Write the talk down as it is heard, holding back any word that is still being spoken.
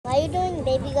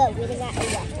to go eating at a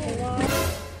restaurant.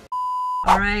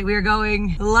 All right, we are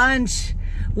going lunch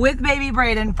with baby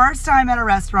Brayden. First time at a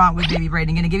restaurant with baby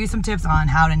Brayden. Gonna give you some tips on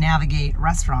how to navigate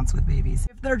restaurants with babies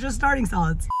if they're just starting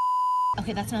solids.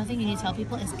 Okay, that's another thing you need to tell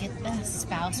people is get the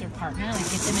spouse or partner,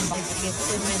 like get them involved.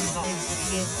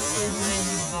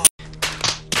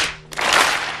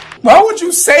 Why would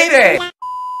you say that?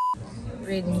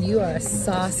 Brayden, you are a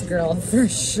sauce girl for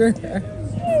sure.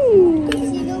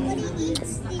 Nobody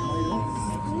eats these.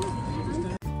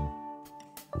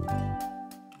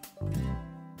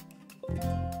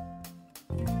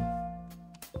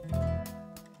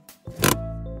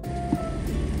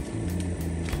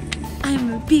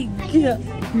 I'm a big girl.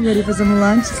 You ready for some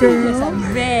lunch, girl? Yes, I'm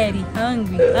very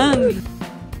hungry.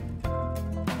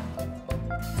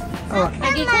 Oh,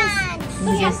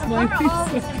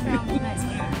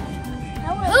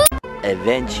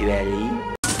 Eventually. I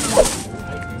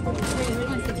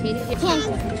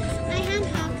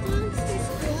have hot dogs for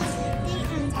school.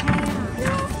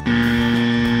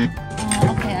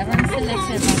 Okay, everyone's sitting next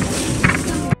to it.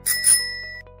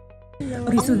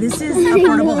 okay, so this is a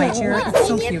portable high chair. It's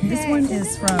so cute. This one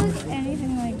is from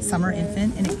Summer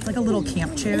Infant, and it's like a little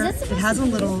camp chair. It has a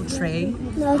little tray,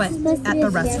 but at the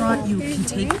restaurant, you can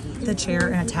take the chair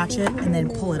and attach it and then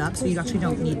pull it up, so you actually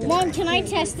don't need the Mom, tray. can I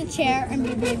test the chair and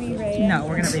be baby Brayden? No,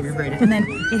 we're gonna baby braid it. And then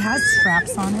it has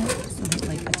straps on it, so they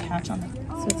like attach on it.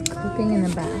 So it's clipping in the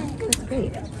back. That's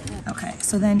great. Okay,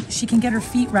 so then she can get her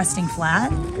feet resting flat.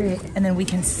 Great. And then we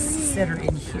can sit her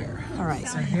in here. All right,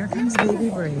 so here comes baby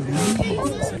Brayden.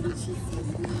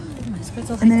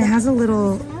 And then it has a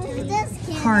little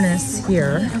harness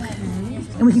here.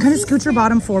 And we can kind of scooch her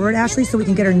bottom forward, Ashley, so we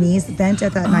can get her knees bent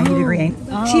at that 90-degree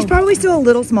angle. She's probably still a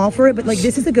little small for it, but like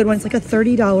this is a good one. It's like a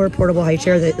 $30 portable high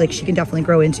chair that like she can definitely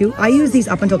grow into. I use these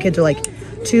up until kids are like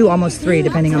 2, almost 3,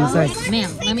 depending on the size. Ma'am,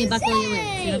 let me buckle you in.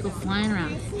 You're gonna go flying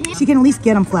around. She can at least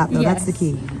get them flat though. Yes. That's the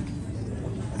key.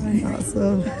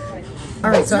 Awesome.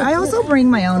 All right, so I also bring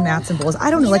my own mats and bowls.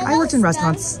 I don't know, like I worked in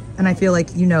restaurants and I feel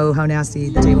like you know how nasty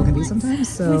the table can be sometimes,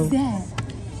 so.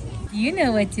 You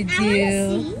know what to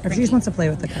do. Or if she just wants to play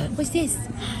with the cup. What's this?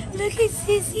 Look at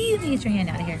Sissy. Let me get your hand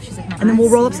out of here. She's like, And then we'll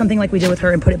roll up something like we did with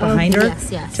her and put it behind her.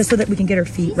 yes, yes. Just so that we can get her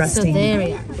feet resting there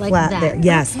we are, like flat that. there.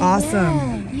 Yes, awesome.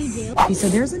 Yeah, you do. Okay, so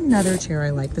there's another chair I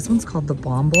like. This one's called the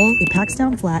Bomb Bowl. It packs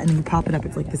down flat and then you pop it up.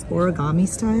 It's like this origami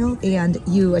style. And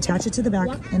you attach it to the back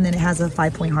and then it has a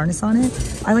 5-point harness on it.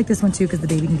 I like this one too because the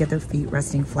baby can get their feet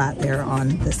resting flat there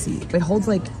on the seat. It holds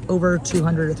like over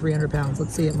 200 or 300 pounds.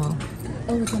 Let's see it, Mom.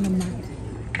 Oh, it's on the mat.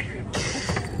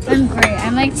 I'm great.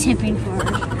 I'm like tipping forward.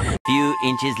 Few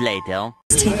inches later.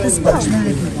 Take the splash mat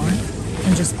if you want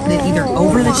and just put it either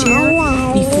over the chair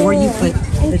before you put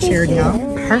the chair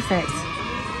down. Perfect.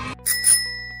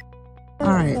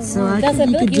 All right, so I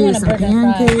think you could do some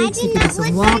pancakes, you could do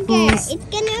some waffles, It's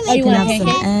gonna you make can have some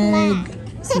egg,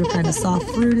 some kind of soft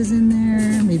fruit is in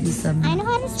there, maybe some I know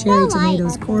how to cherry spell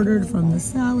tomatoes quartered from the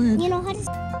salad. You know how to.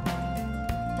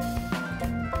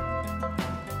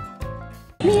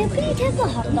 Mia, can you take a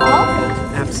hot dog?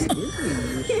 Absolutely.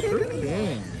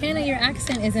 Hannah, your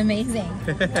accent is amazing.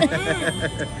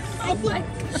 I think.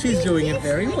 She's doing it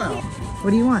very well.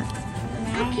 What do you want?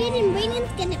 Okay, then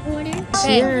Brayden's gonna order.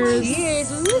 Cheers.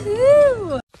 Cheers.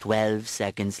 Woohoo. 12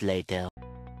 seconds later.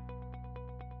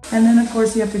 And then of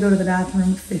course you have to go to the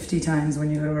bathroom 50 times when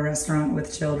you go to a restaurant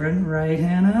with children, right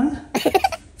Hannah?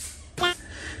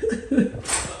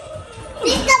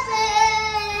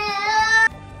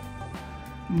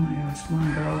 Oh my gosh, come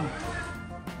on girl.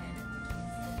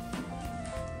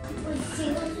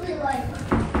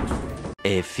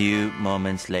 A few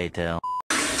moments later.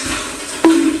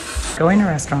 Going to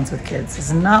restaurants with kids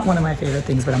is not one of my favorite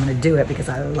things, but I'm gonna do it because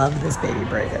I love this baby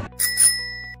Brayden.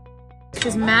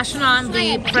 Just mashing on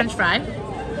the french fry.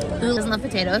 Who doesn't love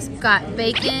potatoes? Got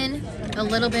bacon, a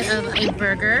little bit of a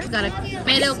burger. Got a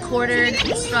tomato quartered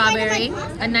strawberry,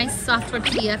 a nice soft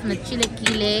tortilla from the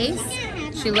chilaquiles.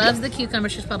 She loves the cucumber.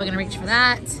 She's probably gonna reach for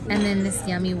that. And then this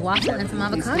yummy waffle and some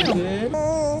avocado.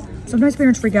 Sometimes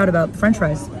parents freak out about french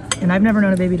fries, and I've never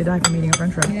known a baby to die from eating a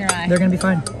french fry. Neither I. They're gonna be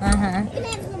fine. Uh-huh. Can I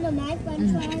have some of my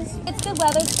french fries? It's the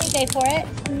weather's great day for it.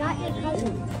 I'm not your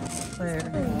cousin.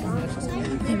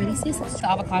 Hey, ready, sis? The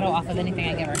avocado off of anything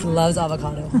I give her. Loves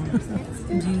avocado.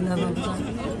 Do you love avocado?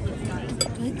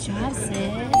 Good job,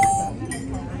 sis.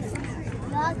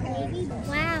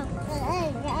 Wow.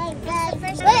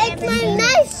 Wait, it's my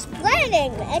knife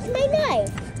splitting. It's my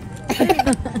knife.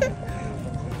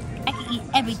 I can eat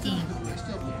everything.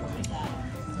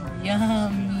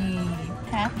 Yummy.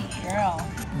 Happy girl.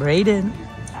 Brayden.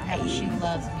 She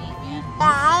loves meat, man.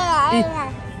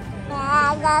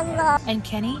 And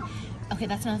Kenny, Okay,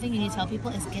 that's another thing you need to tell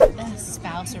people is get the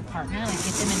spouse or partner, like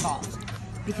get them involved.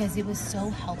 Because it was so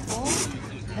helpful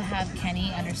to have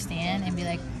Kenny understand and be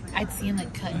like, I'd see him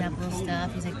like cutting up little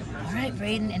stuff. He's like, all right,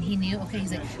 Brayden. And he knew, okay,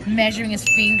 he's like measuring his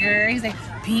finger. He's like,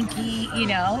 pinky, you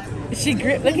know. She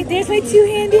gripped, look at, there's my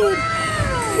two-handed.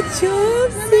 Good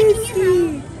job,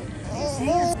 Sissy.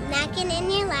 Knocking in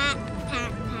your lap.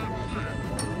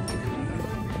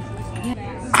 Pat,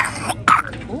 pat,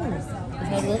 pat. Ooh, is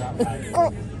that good?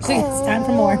 It's time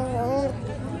for more.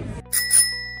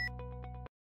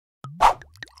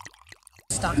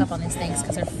 Stock up on these things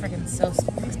because they're freaking so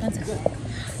expensive.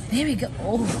 There we go.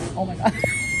 Oh my god.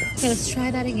 Okay, let's try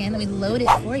that again. Let me load it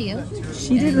for you.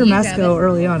 She did Romesco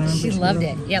early on. She loved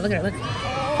it. Yeah, look at her. Look.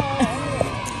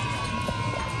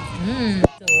 Mmm,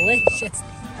 delicious.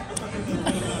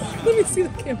 Let me see the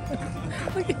camera.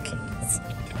 Look at kids.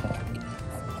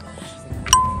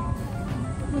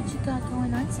 What you got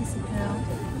going on, Sissy girl?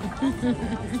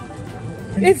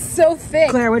 It's so thick.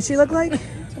 Claire, what'd she look like?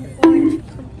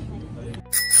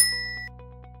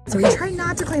 So we try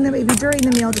not to clean the baby during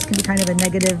the meal. This can be kind of a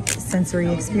negative sensory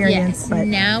experience. Yes, but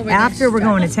now we're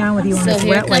going to town with you on this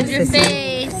wet wipe your system.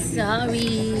 face.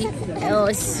 Sorry. Oh,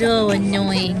 it's so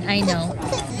annoying. I know.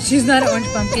 She's not an orange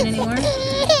pumpkin anymore.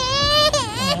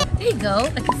 There you go.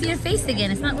 I can see your face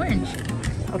again. It's not orange.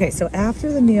 Okay, so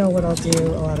after the meal, what I'll do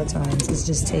a lot of times is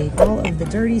just take all of the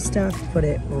dirty stuff, put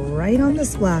it right on the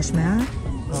splash mat,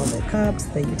 all the cups,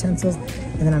 the utensils,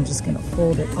 and then I'm just gonna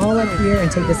fold it all up here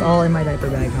and take this all in my diaper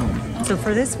bag home. So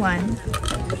for this one,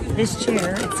 this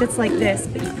chair, it sits like this,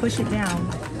 but you push it down,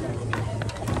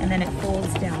 and then it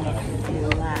folds down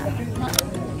flat.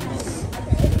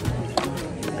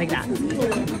 Like that.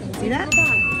 See that?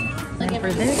 And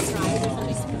for this,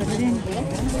 just put it in.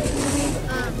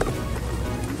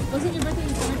 Was it your birthday in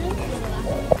Georgia?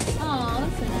 Oh,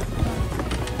 that's so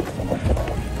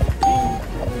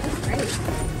nice.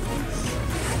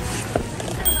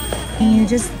 Can you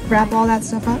just wrap all that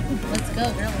stuff up? Let's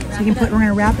go, girl. So we're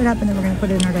gonna wrap it up and then we're gonna put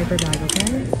it in our diaper bag,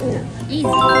 okay? Easy.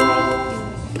 All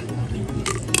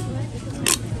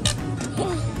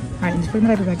right, just put it in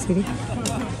the diaper bag, sweetie.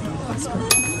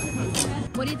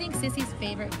 What do you think Sissy's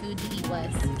favorite food to eat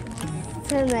was?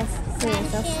 Tomato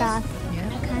sauce.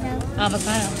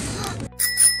 Avocado.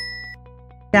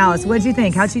 Dallas, what'd you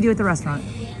think? How'd she do at the restaurant?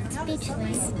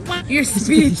 Speechless. You're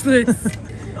speechless.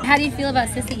 How do you feel about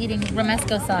Sissy eating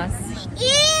Romesco sauce?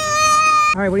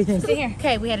 All right, what do you think? Sit here.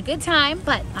 Okay, we had a good time,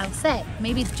 but I'll say,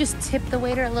 maybe just tip the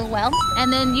waiter a little well.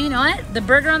 And then, you know what? The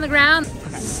burger on the ground.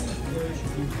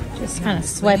 Just kind of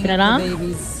swiping it off.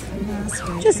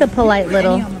 Just a polite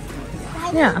little.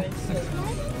 Yeah.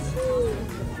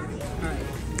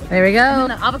 There we go.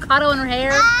 The avocado in her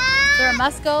hair. The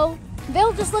Romesco.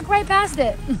 They'll just look right past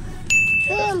it.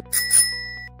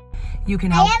 You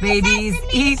can help babies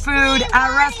eat food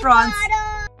at restaurants.